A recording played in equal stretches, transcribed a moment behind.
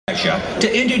pleasure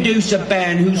to introduce a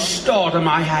band whose stardom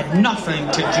I had nothing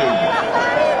to do with.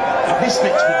 This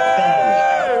makes me very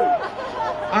happy.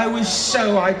 I was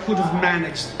so I could have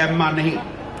managed their money.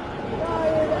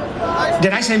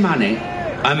 Did I say money?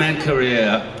 I meant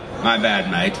career. My bad,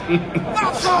 mate.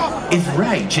 If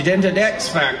Rage had entered X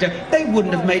Factor, they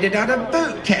wouldn't have made it out of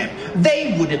boot camp.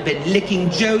 They would have been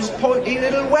licking Joe's pointy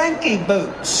little wanky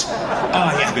boots.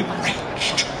 I am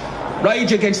enraged.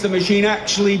 Rage Against the Machine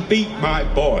actually beat my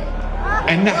boy.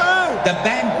 And now, the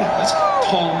band members,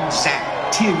 Tom,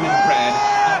 Zach, Tim and Brad,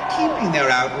 are keeping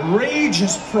their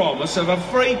outrageous promise of a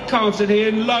free concert here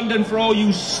in London for all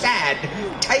you sad,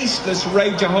 tasteless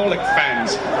Rageaholic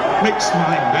fans. Makes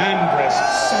my man breast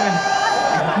sad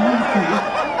and weepy.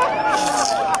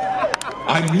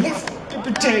 I'm left to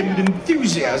pretend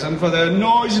enthusiasm for their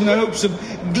noise in the hopes of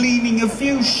gleaning a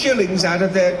few shillings out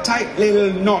of their tight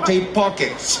little knotty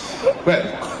pockets.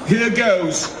 Well, here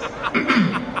goes.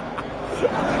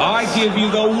 I give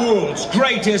you the world's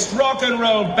greatest rock and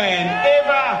roll band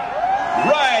ever,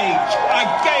 Rage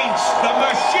Against the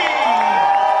Machine!